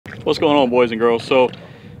What's going on, boys and girls? So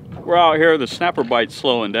we're out here, the snapper bite's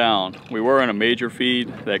slowing down. We were in a major feed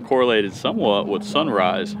that correlated somewhat with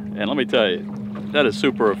sunrise, and let me tell you, that is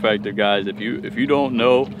super effective, guys. If you don't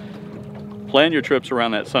know, plan your trips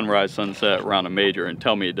around that sunrise, sunset, around a major, and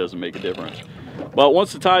tell me it doesn't make a difference. But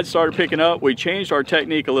once the tide started picking up, we changed our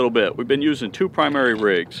technique a little bit. We've been using two primary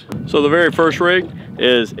rigs. So the very first rig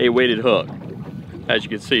is a weighted hook. As you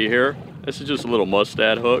can see here, this is just a little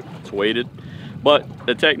mustad hook. It's weighted, but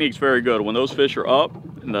the technique's very good. When those fish are up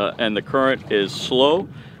and the current is slow,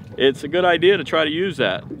 it's a good idea to try to use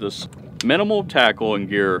that. This minimal tackle and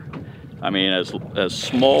gear, I mean, as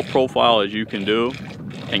small profile as you can do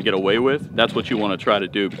and get away with, that's what you want to try to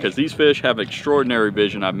do, because these fish have extraordinary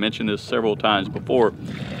vision. I've mentioned this several times before,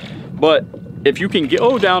 but if you can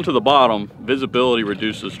go down to the bottom, visibility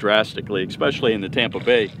reduces drastically, especially in the Tampa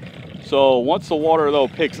Bay. So once the water though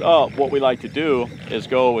picks up, what we like to do is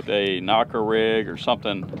go with a knocker rig or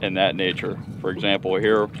something in that nature. For example,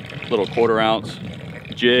 here, little 1/4 ounce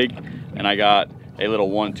jig, and I got a little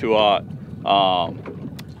 1/2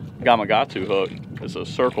 Gamakatsu hook. It's a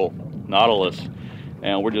circle Nautilus,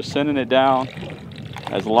 and we're just sending it down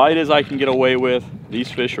as light as I can get away with.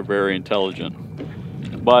 These fish are very intelligent,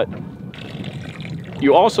 but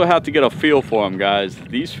you also have to get a feel for them, guys.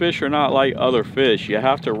 These fish are not like other fish. You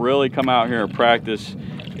have to really come out here and practice.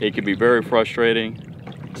 It can be very frustrating.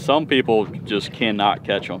 Some people just cannot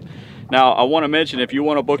catch them. Now, I want to mention, if you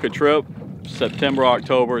want to book a trip, September,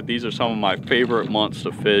 October, these are some of my favorite months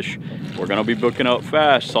to fish. We're going to be booking up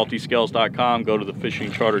fast. saltyscales.com, go to the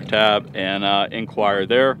fishing charter tab and inquire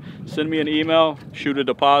there. Send me an email, shoot a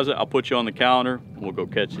deposit, I'll put you on the calendar, we'll go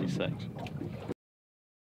catch these things.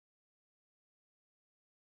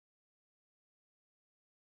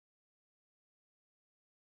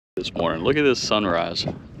 This morning, look at this sunrise.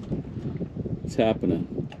 It's happening.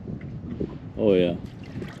 Oh yeah,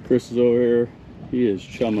 Chris is over here. He is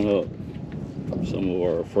chumming up some of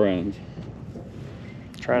our friends.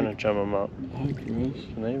 Trying to chum them up. Hi, Chris.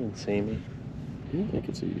 Can they even see me? Yeah, they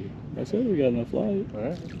can see you. I said we got enough light. All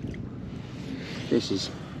right. Chris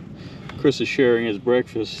is sharing his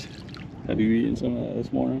breakfast. Have you eaten some of that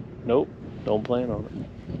this morning? Nope. Don't plan on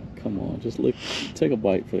it. Come on, just look. Take a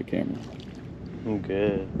bite for the camera. I'm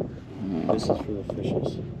good. Right. This is for the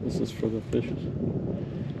fishes. This is for the fishes.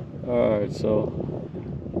 All right, so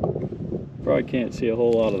probably can't see a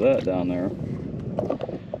whole lot of that down there.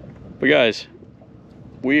 But guys,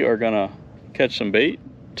 we are gonna catch some bait.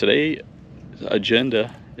 Today's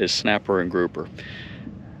agenda is snapper and grouper.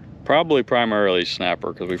 Probably primarily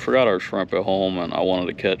snapper, because we forgot our shrimp at home and I wanted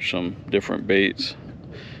to catch some different baits.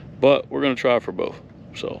 But we're gonna try for both.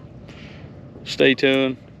 So stay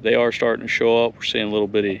tuned. They are starting to show up. We're seeing little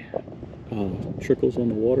bitty trickles on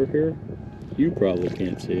the water here. You probably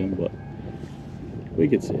can't see them, but we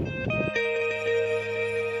can see them.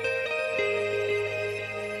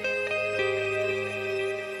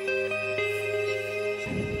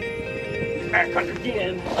 Back under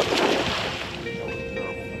again.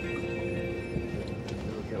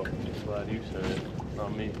 Glad you said it,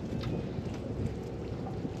 not me.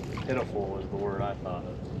 Pitiful was the word I thought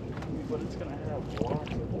of. But it's gonna have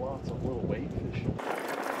lots of little bait fish.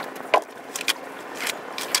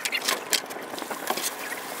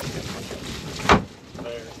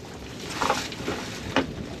 There.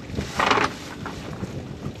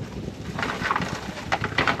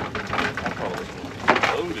 I thought it was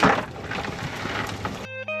loaded.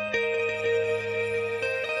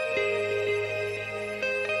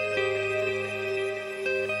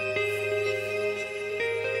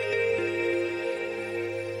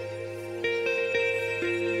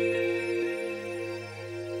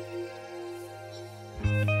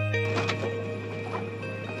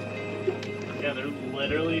 Yeah, they're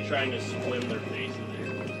literally trying to swim their faces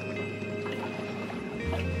in.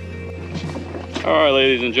 All right,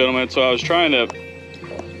 ladies and gentlemen, so I was trying to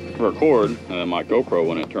record and then my GoPro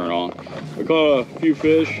wouldn't turn on. We caught a few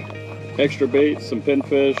fish, extra baits, some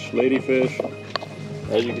pinfish, ladyfish,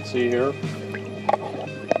 as you can see here.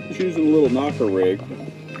 Just using a little knocker rig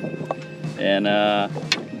and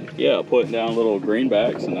yeah, putting down little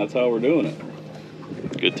greenbacks, and that's how we're doing it.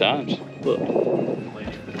 Good times. Look,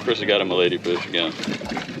 Chris has got him a ladyfish again.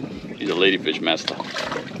 He's a ladyfish master.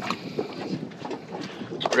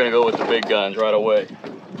 We're gonna go with the big guns right away.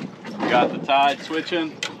 We got the tide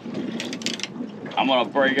switching. I'm gonna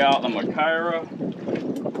break out the Makyra.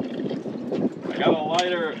 I got a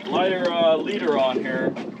lighter leader on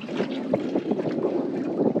here.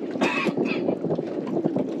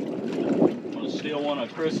 I'm gonna steal one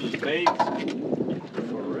of Chris's baits.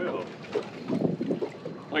 For real.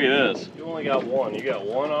 Look at this. You only got one. You got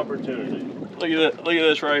one opportunity. Look at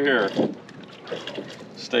this right here.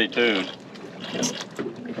 Stay tuned.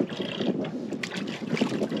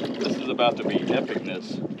 This is about to be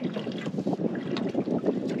epicness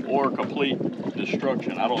or complete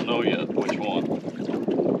destruction. I don't know yet which one.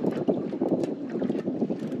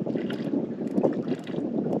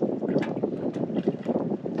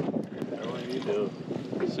 What do you do?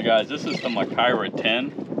 So guys, this is the Makyra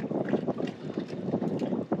 10.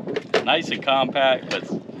 Nice and compact, but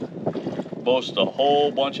boasts a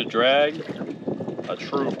whole bunch of drag. A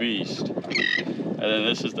true beast. And then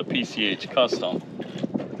this is the PCH Custom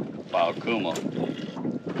by Okuma.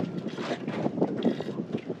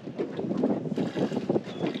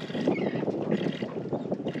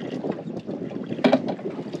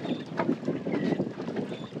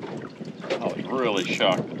 I was really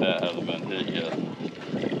shocked that that hasn't been hit yet.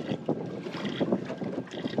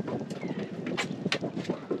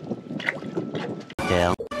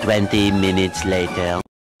 20 minutes later.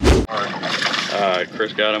 Alright,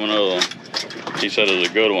 Chris got him another one. He said it was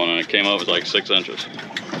a good one and it came up as like 6 inches.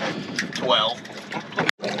 12.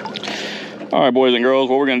 Alright boys and girls,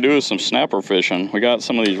 what we're going to do is some snapper fishing. We got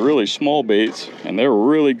some of these really small baits and they're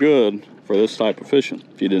really good for this type of fishing,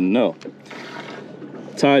 if you didn't know.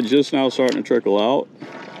 Tide's just now starting to trickle out.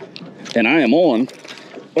 And I am on.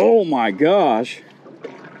 Oh my gosh.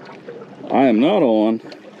 I am not on.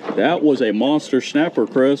 That was a monster snapper,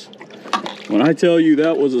 Chris. When I tell you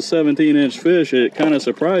that was a 17-inch fish, it kind of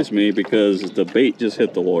surprised me because the bait just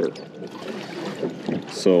hit the water.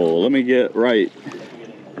 So let me get right.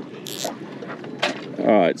 All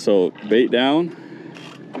right, so bait down.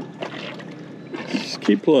 Just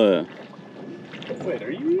keep playing. Wait,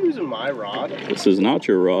 are you using my rod? This is not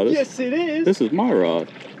your rod. Yes, it is. This is my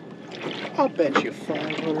rod. I'll bet you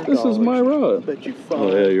 $500. This is my rod. I'll bet you $500.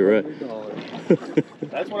 Oh yeah, you're right.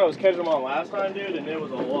 That's what I was catching them on last time, dude, and it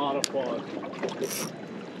was a lot of fun.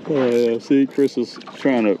 Oh yeah, see, Chris is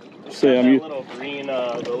trying to say I'm the little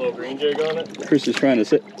green jig on it. Chris is trying to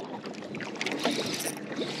say.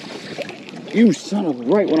 You son of,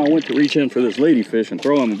 right when I went to reach in for this ladyfish and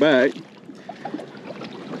throw him back.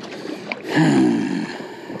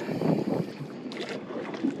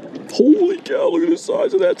 Holy cow, look at the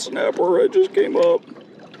size of that snapper that just came up.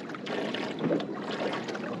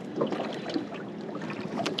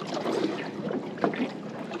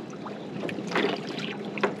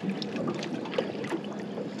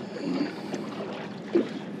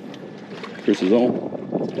 Chris is on.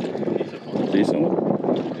 Decent one.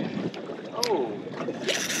 Oh.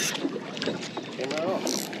 Came out.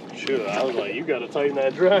 Shoot, I was like, you gotta tighten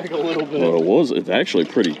that drag a little bit. Well, it's actually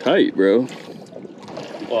pretty tight, bro.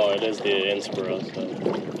 Well, it is the Inshore,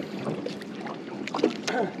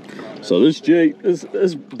 So this jig,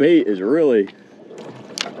 this bait is really.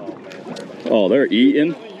 Oh man. Oh, they're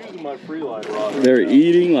eating. I'm using my freeline rod. Right They're now.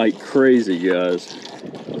 eating like crazy, guys.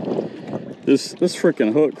 This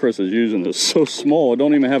freaking hook Chris is using is so small, it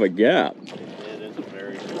don't even have a gap. It is a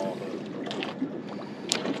very small hook.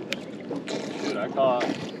 Dude, I caught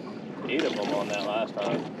 8 of them on that last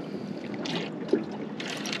time.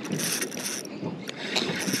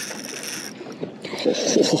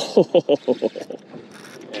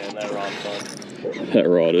 And that rod's fun. That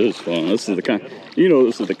rod is fun. This is the kind, you know,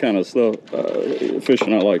 this is the kind of stuff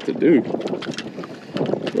fishing I like to do.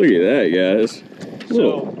 Look at that, guys.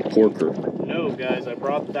 Little porker. No, guys, I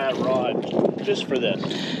brought that rod just for this.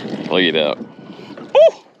 Look at that.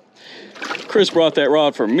 Oh! Chris brought that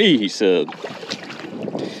rod for me, he said.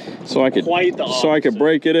 So I could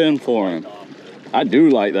break it in for him. I do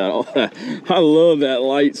like that. I love that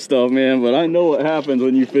light stuff, man, but I know what happens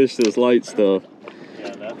when you fish this light stuff.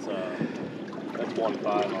 Yeah, that's 1.5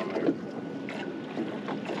 on there.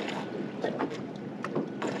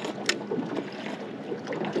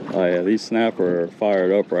 Oh yeah, these snapper are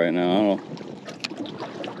fired up right now. I don't.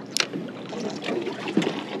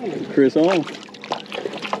 Chris on.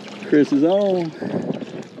 Chris is on.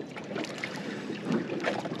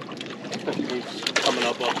 He's coming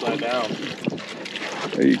up upside down.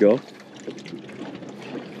 There you go.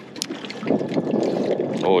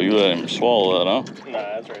 Oh, you let him swallow that, huh?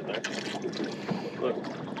 Nah, that's right there. Look.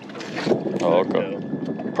 Oh, okay.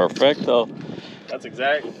 Perfecto. That's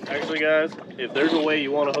actually, guys, if there's a way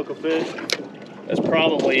you want to hook a fish, that's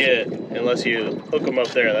probably it. Unless you hook them up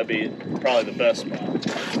there, that'd be probably the best spot.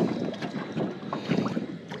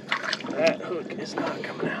 That hook is not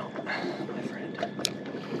coming out, my friend.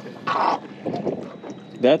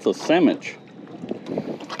 That's a sandwich.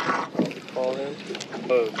 Fall in.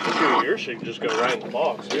 Oh, yours should just go right in the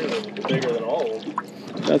box. Yours is bigger than all of them.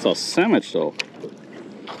 That's a sandwich, though.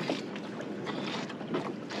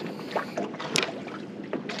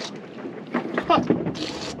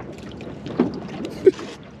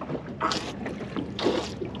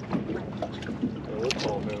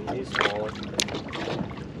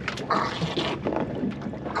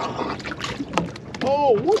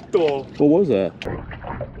 What was that?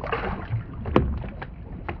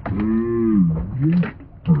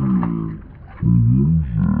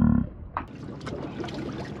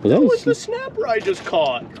 That was the snapper I just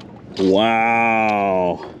caught.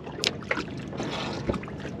 Wow.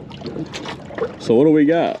 So what do we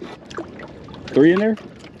got? 3 in there?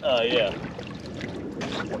 Yeah.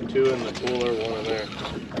 2 in the cooler, 1 in there.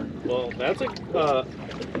 Well, that's a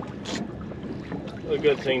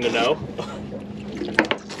good thing to know.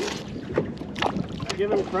 I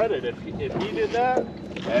give him credit. If he did that,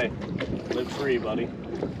 hey, live free, buddy.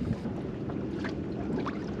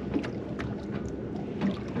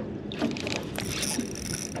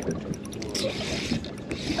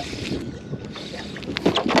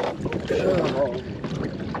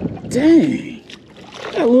 Dang,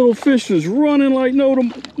 that little fish is running like no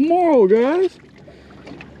tomorrow, guys.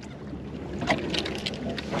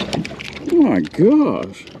 Oh my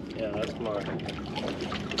gosh. Yeah, that's mine.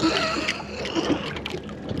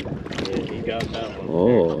 Yeah, he got that one.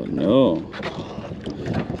 Oh no,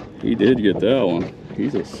 he did get that one.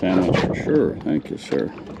 He's a sandwich for sure. Thank you, sir.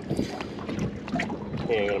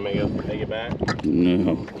 He ain't gonna make it back?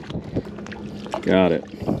 No. Got it.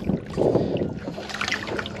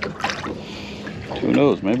 Who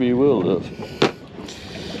knows? Maybe he will, though.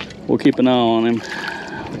 We'll keep an eye on him.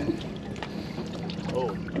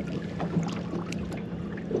 Oh.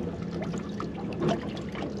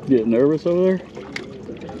 Getting nervous over there?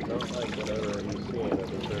 Don't like whatever he's seeing at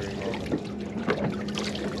this very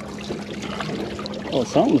moment. Oh,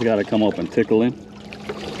 something's got to come up and tickle him.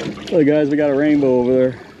 Look, guys, we got a rainbow over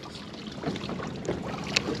there.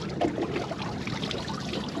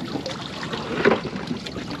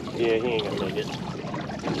 Yeah, he ain't gonna make it.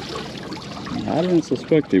 I didn't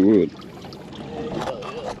suspect he would.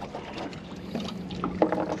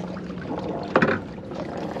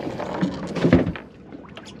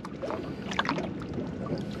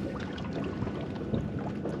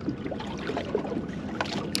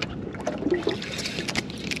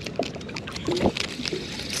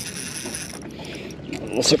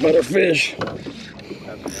 What's a better fish?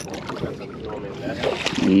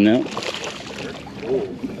 No. Oh,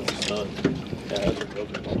 that's a stud. Yeah, that's a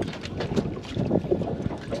good one.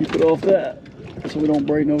 Keep it off that so we don't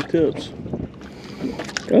break no tips.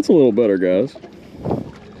 That's a little better, guys.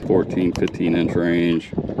 14, 15 inch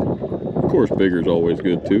range. Of course, bigger's always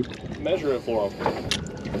good too. Measure it for him.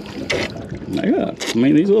 Yeah, I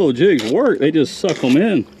mean, these little jigs work. They just suck them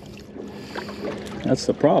in. That's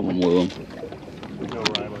the problem with them. No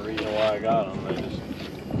rhyme or reason why I got them. They just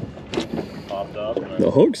popped up. And The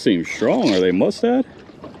hooks seem strong. Are they mustad?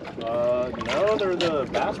 no, they're the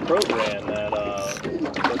Bass Pro brand that,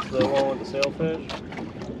 what's the one with the sailfish? I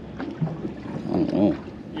don't know.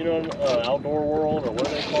 You know, Outdoor World, or what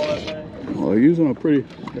do they call that thing? Well, they're using a pretty,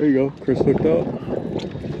 there you go, Chris hooked up.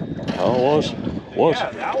 Oh, it was.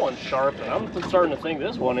 Yeah, that one's sharp, and I'm starting to think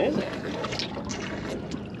this one isn't.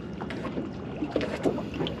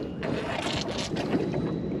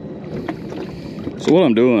 So what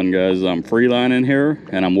I'm doing, guys, is I'm free lining here,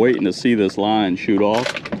 and I'm waiting to see this line shoot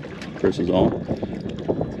off. Chris is on.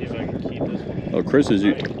 See if I can keep this one. Oh, Chris is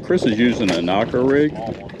using a knocker rig.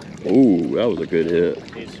 Small one. Ooh, that was a good hit.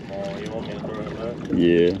 He's small. You want me to throw him back?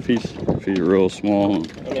 Yeah, if he's real small. I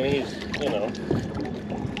mean, he's, you know,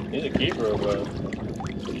 he's a keeper, but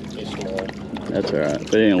he's small. That's all right.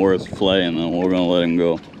 If it ain't worth flaying, then we're gonna let him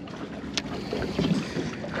go.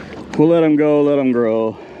 We'll let him go, let him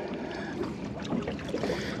grow.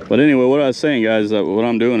 But anyway, what I was saying, guys, that what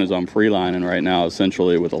I'm doing is I'm free lining right now,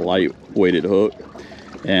 essentially with a light weighted hook,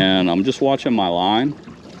 and I'm just watching my line,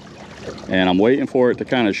 and I'm waiting for it to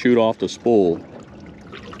kind of shoot off the spool. Down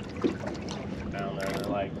there, they're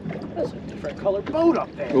like, that's a different colored boat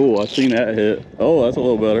up there. Oh, I seen that hit. Oh, that's a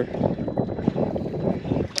little better.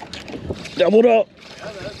 Doubled up.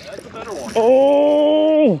 Yeah, that's a better one.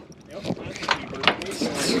 Oh! Yep,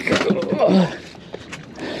 that's a keeper.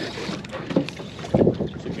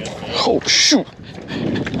 Oh, shoot.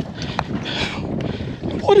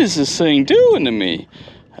 What is this thing doing to me?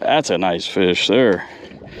 That's a nice fish there.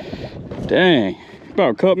 Dang.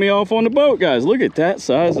 About cut me off on the boat, guys. Look at that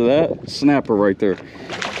size of that snapper right there.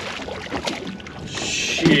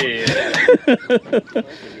 Shit. That's a good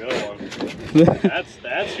one.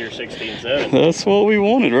 That's your 16-7. That's what we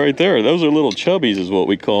wanted right there. Those are little chubbies is what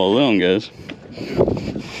we call them, guys.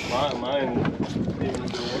 Mine even a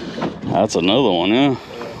good one. That's another one, yeah.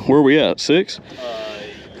 Where are we at? 6?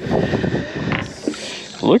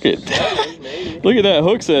 Look at that. Look at that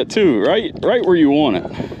hook set too. Right where you want it.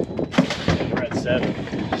 We're at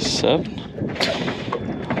 7. 7?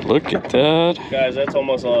 Look at that. Guys, that's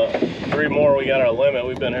almost 3 more. We got our limit.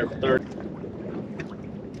 We've been here for 30.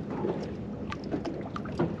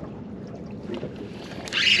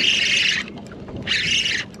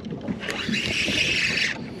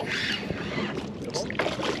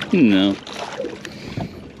 No.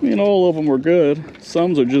 I mean, all of them were good.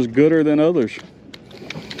 Some are just gooder than others.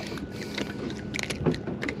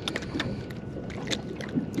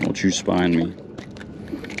 Don't you spine me.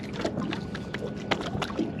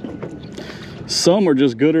 Some are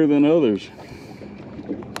just gooder than others.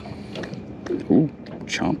 Ooh,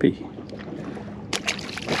 chompy.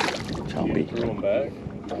 Chompy. Threw them back.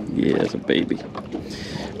 Yeah, it's a baby.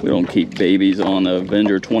 We don't keep babies on the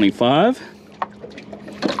Avenger 25.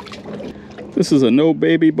 This is a no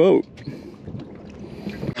baby boat.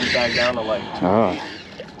 Back down to like 2. Ah.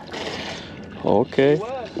 Okay,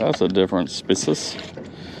 that's a different species.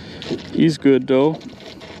 He's good though.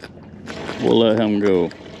 We'll let him go.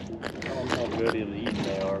 I don't know how good of the eat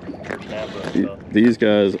they are for snapper and stuff. These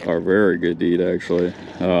guys are very good to eat, actually.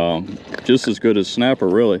 Just as good as snapper,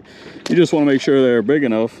 really. You just want to make sure they're big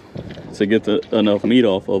enough to get enough meat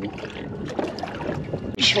off of them.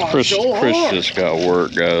 Chris just got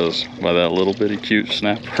worked, guys, by that little bitty cute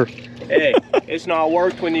snapper. Hey, it's not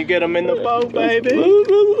worked when you get them in the boat, baby.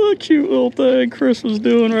 Look, cute little thing Chris was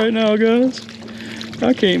doing right now, guys.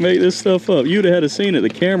 I can't make this stuff up. You'd have had to seen it. The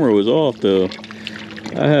camera was off, though.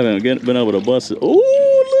 I haven't been able to bust it. Oh,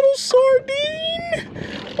 little sardine!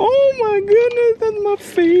 Oh my goodness, that's my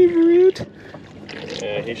favorite.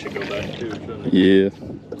 Yeah, he should go back too, shouldn't he? Yeah,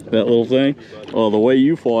 that little thing. Oh, the way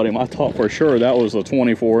you fought him, I thought for sure that was a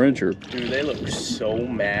 24-incher. Dude, they look so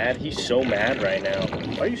mad. He's so mad right now.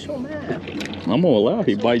 Why are you so mad? I'm gonna allow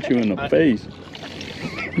he bites you in the face.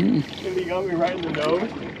 And he got me right in the nose.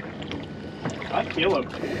 I'd kill him.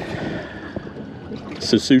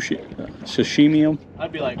 Sashimi him.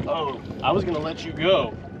 I'd be like, oh, I was gonna let you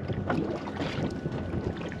go.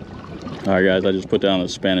 All right, guys, I just put down a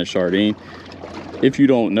Spanish sardine. If you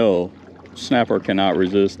don't know, snapper cannot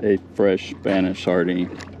resist a fresh Spanish sardine.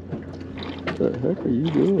 What the heck are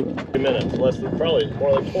you doing? 3 minutes, less than, probably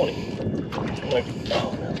more like 20. Like,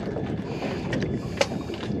 oh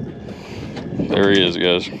no. There he is,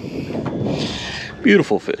 guys.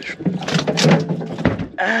 Beautiful fish.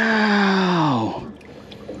 Ow!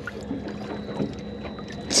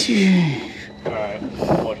 Gee. Alright,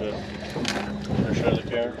 watch this. Show the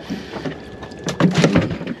camera.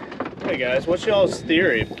 Hey guys, what's y'all's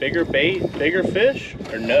theory? Bigger bait, bigger fish,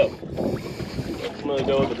 or no? I'm gonna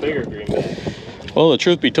go with the bigger greenback. Well, the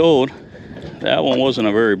truth be told, that one wasn't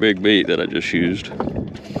a very big bait that I just used.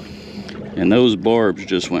 And those barbs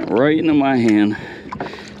just went right into my hand,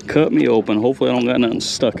 cut me open. Hopefully I don't got nothing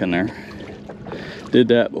stuck in there. Did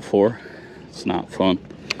that before. It's not fun.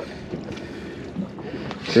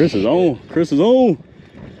 Chris is on. Chris is on.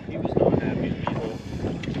 He was not happy to be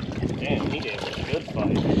there. Damn, he gave us a good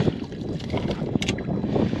fight.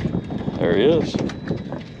 There he is.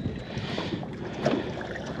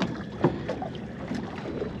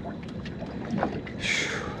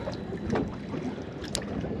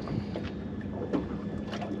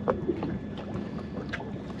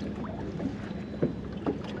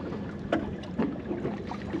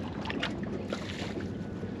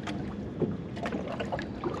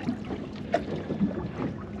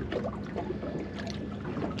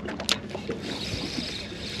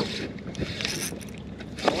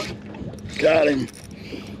 Got him.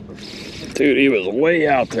 Dude, he was way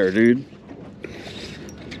out there, dude.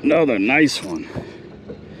 Another nice one.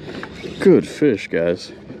 Good fish,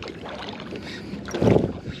 guys.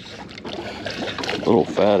 Little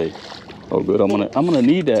fatty. Oh, good. I'm gonna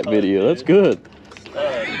need that video. That's good.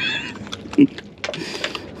 You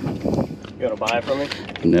gonna buy it from me?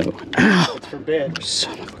 No. Ow! It's forbid.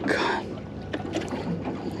 Son of a gun.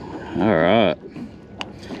 All right.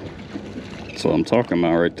 That's what I'm talking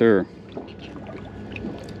about right there.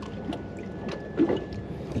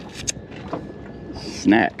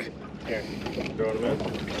 Snack. Here, throw them in.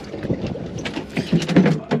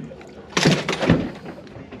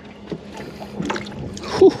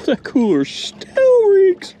 Whew, that cooler still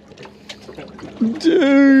reeks.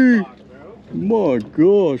 Dude. My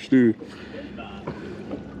gosh, dude.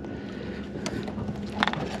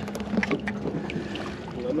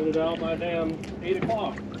 Limited out by damn 8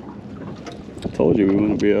 o'clock. I told you we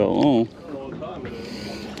wouldn't be out long. I don't know what time it is.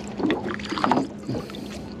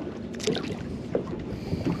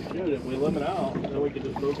 Good, if we limit out, then we can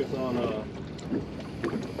just focus on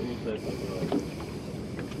any type of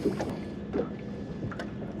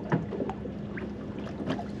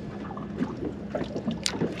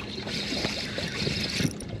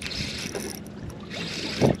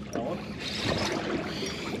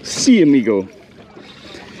See, amigo.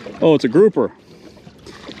 Oh, it's a grouper.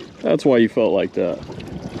 That's why you felt like that.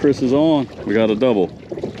 Chris is on. We got a double.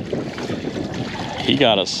 He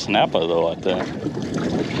got a snapper though, I think.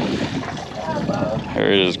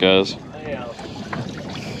 There it is, guys.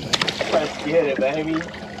 Let's get it, baby.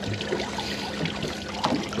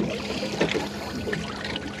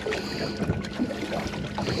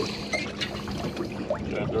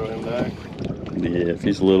 Should I throw him back? Yeah, if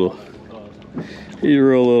he's a little, he's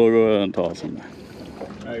real little, go ahead and toss him.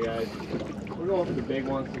 Alright guys, we're going for the big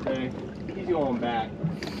ones today. He's going back.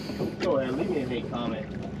 Go ahead, leave me a hate comment.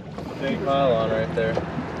 Big pylon right there.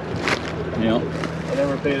 Yep. I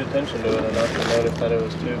never paid attention to it enough to notice that it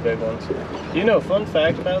was two big ones. You know, fun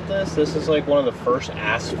fact about this, this is like one of the first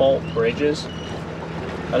asphalt bridges.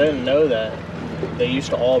 I didn't know that. They used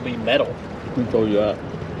to all be metal. Who told you that?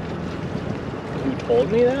 Who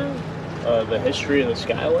told me that? The history of the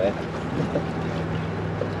Skyway?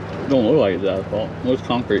 Don't look like it's asphalt. It looks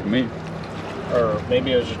concrete to me. Or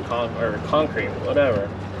maybe it was just concrete, whatever.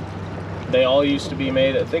 They all used to be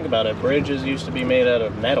made, think about it, bridges used to be made out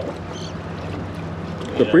of metal.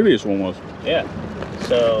 The previous one was. Yeah.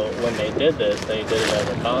 So when they did this, they did it out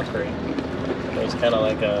of concrete. It was kind of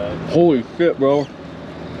like a... Holy shit, bro.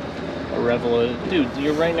 A revolution. Dude,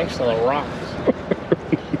 you're right next to the rocks.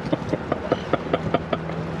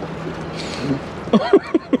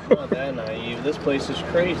 Not that naive. This place is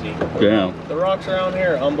crazy. Damn. The rocks around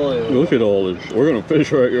here are unbelievable. Look at all this. We're gonna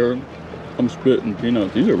fish right here. I'm spitting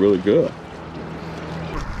peanuts. These are really good.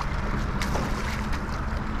 You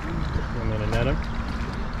want me to net him?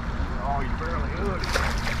 Oh, you barely hooked.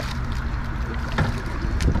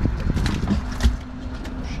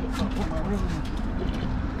 Shit, I put my rhythm.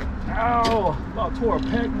 Ow! About tore a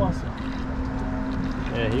pec muscle.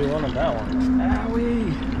 Yeah, he wanted that one.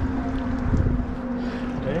 Owie!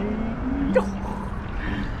 Hey.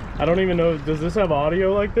 I don't even know, does this have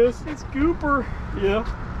audio like this? It's Gooper. Yeah.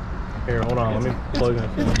 Here, hold on, let me plug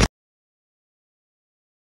this in.